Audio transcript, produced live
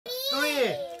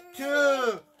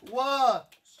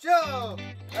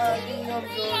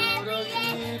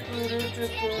불을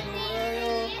쫓고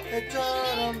놀아요.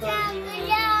 해처럼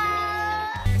달려요.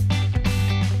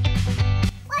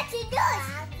 What you doing?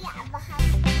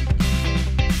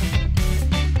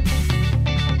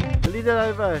 리더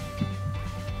하이파이브.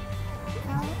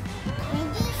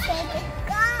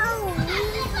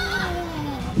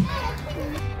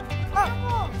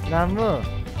 나무.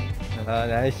 아,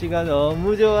 날씨가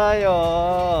너무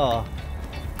좋아요.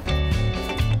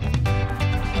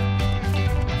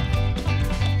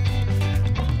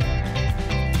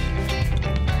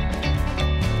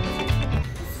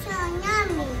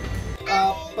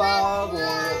 아빠고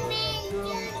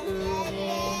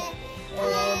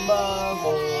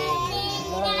엄마고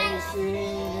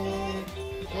날씨는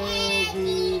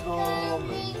애기곰은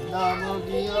너무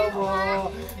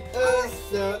귀여워.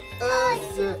 으쓱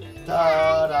으쓱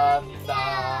잘한다.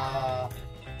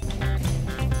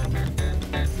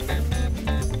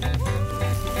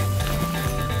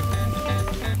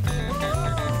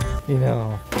 You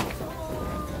know.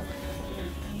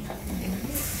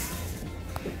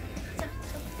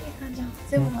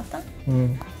全部また？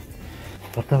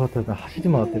バタバタが走り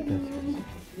回ってたんで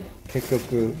す結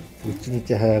局1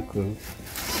日早く明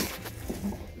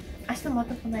日ま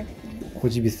た来ないといけない。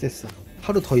고집있었어.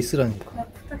 하루 더 있으라니까. 나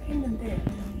부탁했는데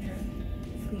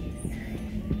Please,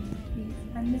 please,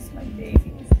 I miss my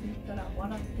babies. 그랬더라.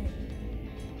 war았대.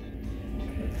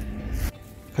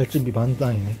 갈 준비 만도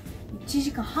아니네. 1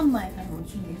時間半前からもう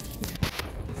準備して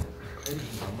る。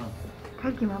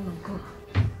会議ママこう。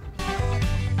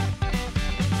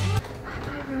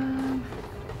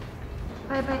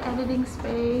Bye bye editing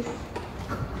space.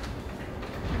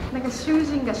 なんか囚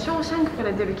人がショーシャンクか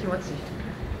ら出る気持ち。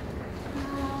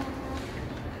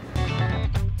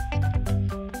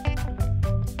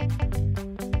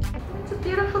It's a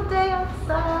beautiful day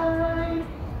outside.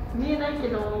 見えないけ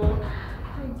ど。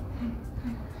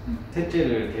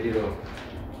셋째를 데리러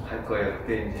갈 거예요.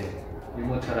 그때 이제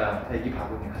유모차랑 애기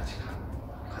바구니 같이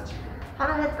가지고.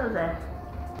腹減ったぜ。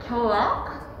今日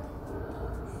は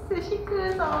寿司食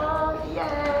うのイエ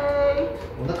ーイ。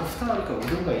 오나카 부탁하니까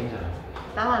우동가 인잖아.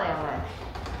 黙れお前。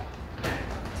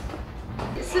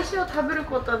寿司を食べる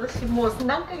こと私もう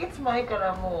何ヶ月前か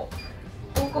らも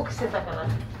う報告してたから。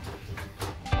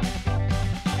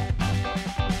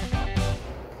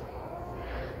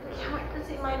Can't wait to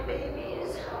see my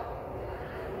babies.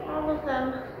 All of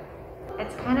them.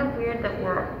 It's kind of weird that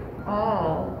we're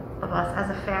all of us as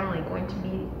a family going to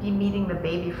be meeting the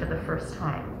baby for the first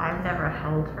time. I've never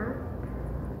held her,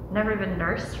 never even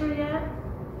nursed her yet,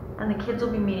 and the kids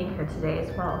will be meeting her today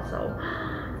as well, so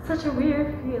such a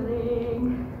weird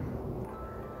feeling.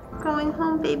 Going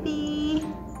home, baby.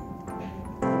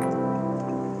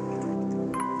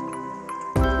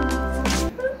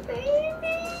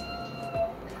 Baby.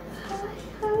 Hi,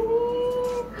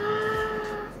 honey.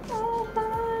 Oh, hi.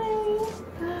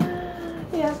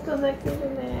 やっと泣ける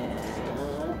ね。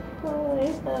Hi,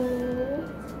 honey.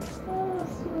 Oh,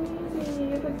 sweetie,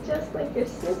 you look just like your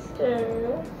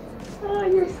sister. Oh,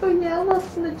 you're so yellow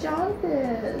from the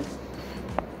jaundice.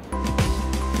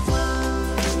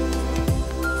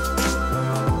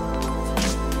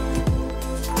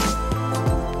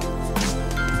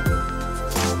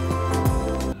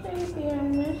 Baby, I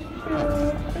miss you.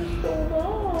 It's so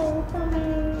long,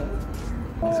 honey.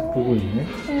 계속 보고 있네.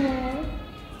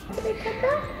 그래, 가자.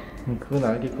 그건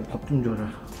알겠고 밥 좀 줘라.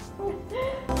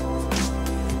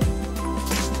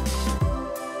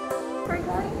 We're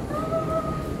going home.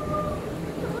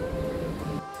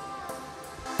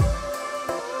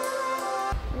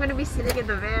 I'm going to be sitting in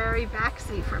the very back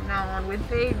seat from now on with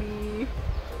baby.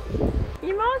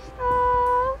 いまし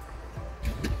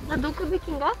た。あ、どこべ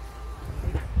きんが？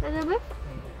大丈夫？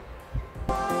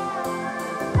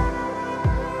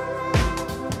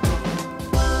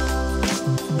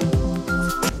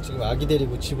 지금 아기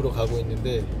데리고 집으로 가고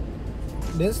있는데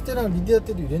렌스 때랑 리디아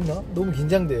때도 이랬나? 너무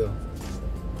긴장돼요.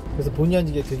 그래서 본의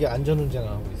아니게 되게 안전운전을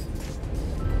하고 있어요.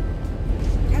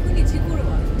 야근이 지구를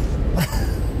와.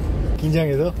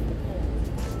 긴장해서?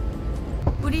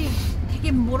 우리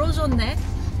되게 멀어졌네.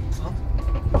 어?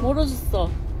 멀어졌어.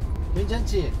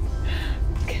 괜찮지?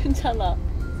 괜찮아.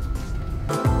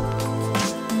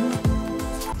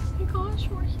 Gosh,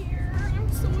 we're here. I'm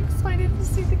so excited to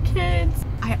see the kids.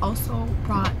 I also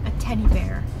brought a teddy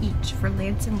bear each for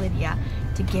Lance and Lydia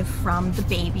to give from the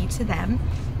baby to them.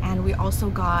 And we also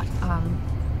got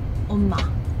Oma,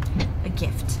 a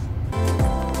gift. This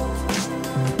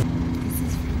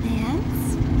is for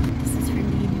Lance. This is for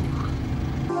Lydia.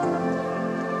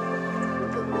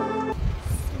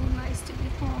 So nice to be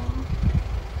home.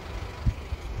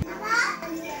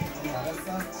 알았어.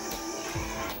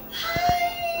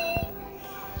 Hi!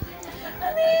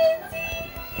 Honey!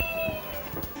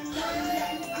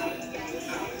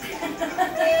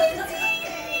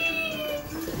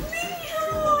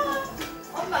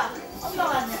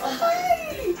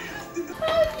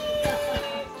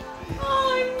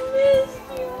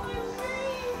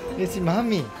 It's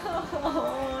mommy.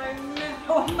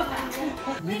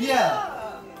 Lydia.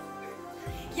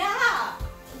 야!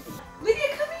 Lydia,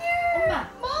 come here!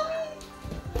 Mommy!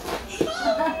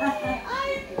 Mommy!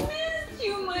 I missed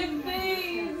you, my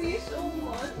baby, so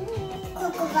much.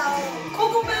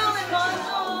 코코멜에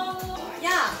맞아.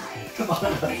 야!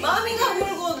 마미가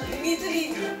울고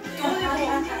니들이 놀고.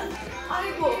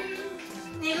 아이고.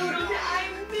 내가 그런데 I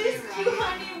miss you,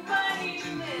 honey bunny.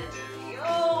 Miss you.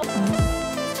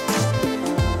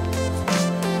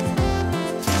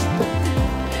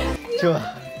 좋아.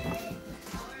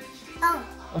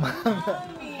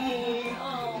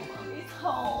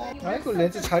 아이고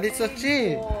렌즈 잘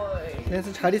있었지?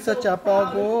 렌즈 잘 있었지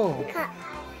아빠하고.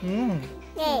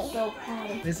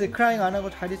 렌즈 크라잉 안 하고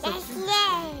잘 있었지?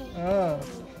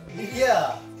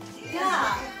 리디야.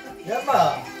 야!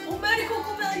 야마. 엄마리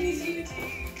코코멜이지.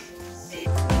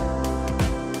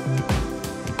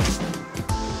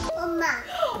 엄마.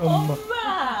 엄마.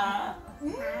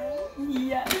 엄마!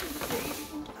 야.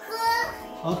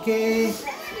 오케이.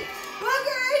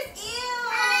 Boogers!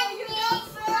 Ew! You got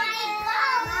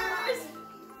boogers!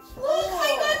 Look,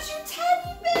 I got you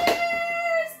teddy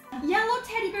bears! Yellow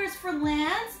teddy bears for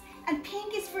Lance, and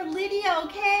pink is for Lydia,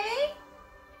 okay?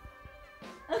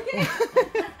 Okay?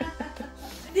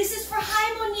 This is for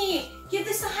할머니. Give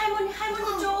this to 할머니.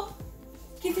 할머니 줘.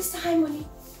 Give this to 할머니.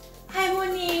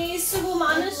 할머니 수고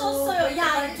많으셨어요.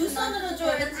 야, 두 손으로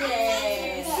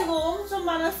줘야지. 수고 엄청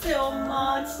많았어요,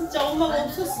 엄마. 진짜 엄마가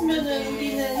없었으면은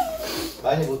우리는.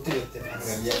 많이 못 드렸대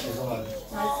방금. 미안 죄송하게.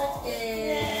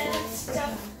 네,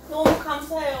 진짜 너무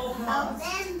감사해요, 엄마.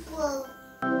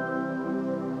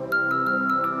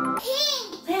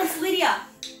 Lance, Lydia.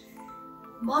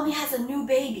 Mommy has a new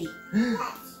baby.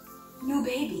 New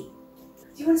baby.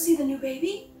 Do you want to see the new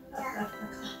baby?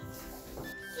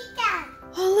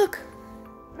 Oh, look.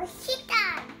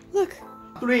 Look.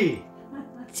 3,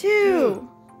 2,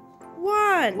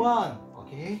 1. 1.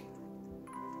 오케이.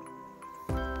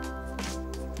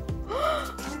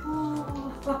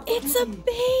 It's a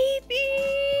baby.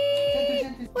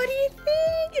 What do you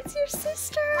think? It's your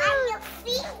sister.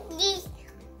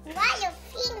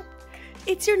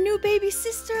 It's your new baby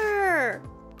sister.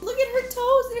 Look at her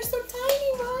toes. They're so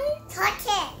tiny, right? Touch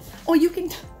it. Oh, you can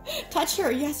touch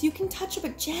her. Yes, you can touch her,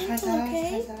 but gentle,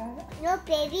 okay? No,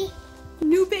 baby.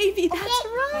 New baby, that's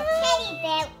right. Teddy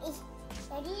bear is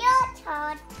your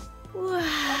turn.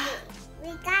 Wow.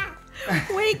 Wake up.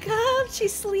 Wake up.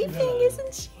 She's sleeping,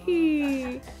 isn't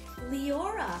she?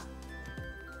 Leora.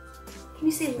 Can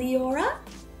you say Leora?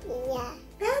 Yeah.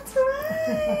 That's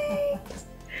right.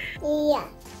 Yeah.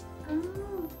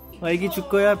 애기 줄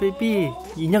거야 베이비.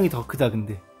 인형이 더 크다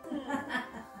근데.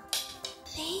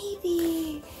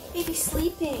 Baby. Baby's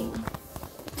sleeping.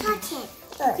 Touch it.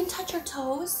 You can touch her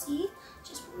toes, see?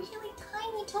 Just really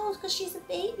tiny toes because she's a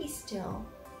baby still.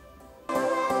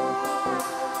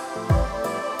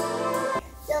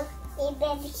 Look, the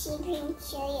baby sleeping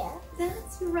chair.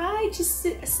 That's right. She's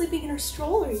sleeping in her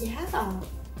stroller, yeah.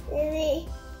 Baby.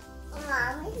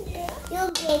 Mommy. Your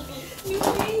baby. New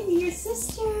baby, your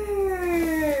sister.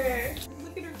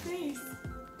 Look at her face.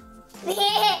 Look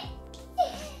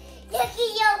at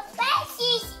your face.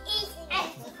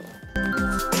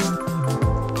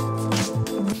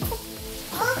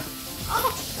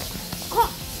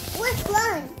 What's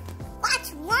wrong?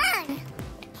 What's wrong?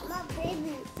 My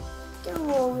baby. Don't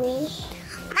worry.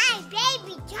 My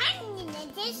baby turning in the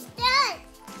distance.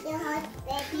 You hold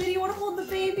baby. Lydia, you want to hold the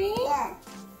baby? Yeah.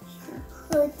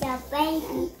 Hold the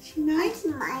baby. Nice. That's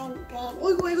my baby.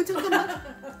 어이구, 잠깐만.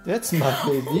 That's my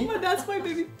baby. That's my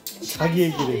baby. 자기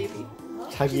얘기래.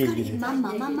 자기 얘기래.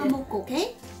 맘마 먹고,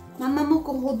 okay? 맘마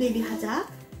먹고 hold baby 하자.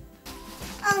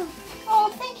 Oh,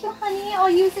 thank you, honey. I'll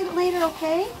use it later,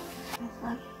 okay?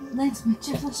 Lance,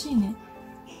 진짜 사시네.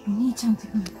 언니한테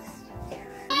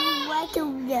What the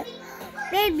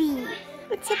baby?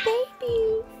 It's a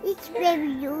baby. It's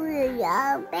baby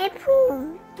Julia.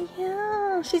 Baby.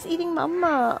 Yeah, she's eating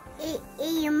mama.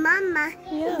 Your mama.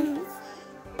 Yeah.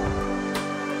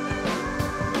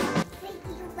 Thank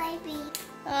you, baby.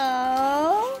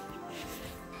 Oh.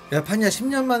 야 파니야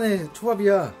 10년 만에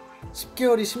초밥이야.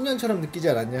 10개월이 10년처럼 느끼지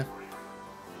않았냐?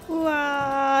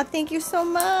 우와, thank you so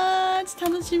much.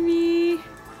 楽しみ.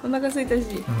お腹空いた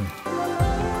し.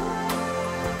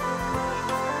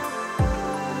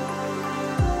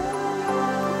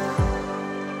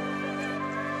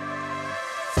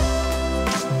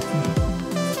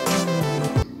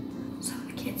 So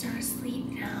the kids are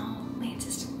asleep now. Lance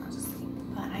is still not asleep,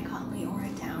 but I got Leora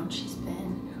down. She's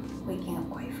been waking up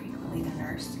quite frequently, the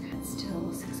nurse. It's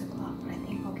still 6 o'clock, but I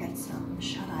think I'll get some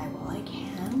shut-eye while I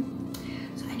can.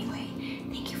 So anyway,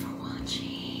 thank you for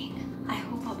watching.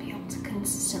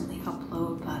 consistently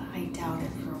upload, but I doubt it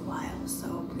for a while,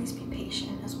 so please be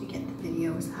patient as we get the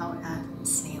videos out at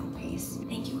snail pace.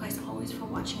 Thank you guys always for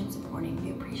watching and supporting.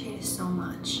 We appreciate it so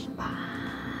much.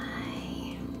 Bye.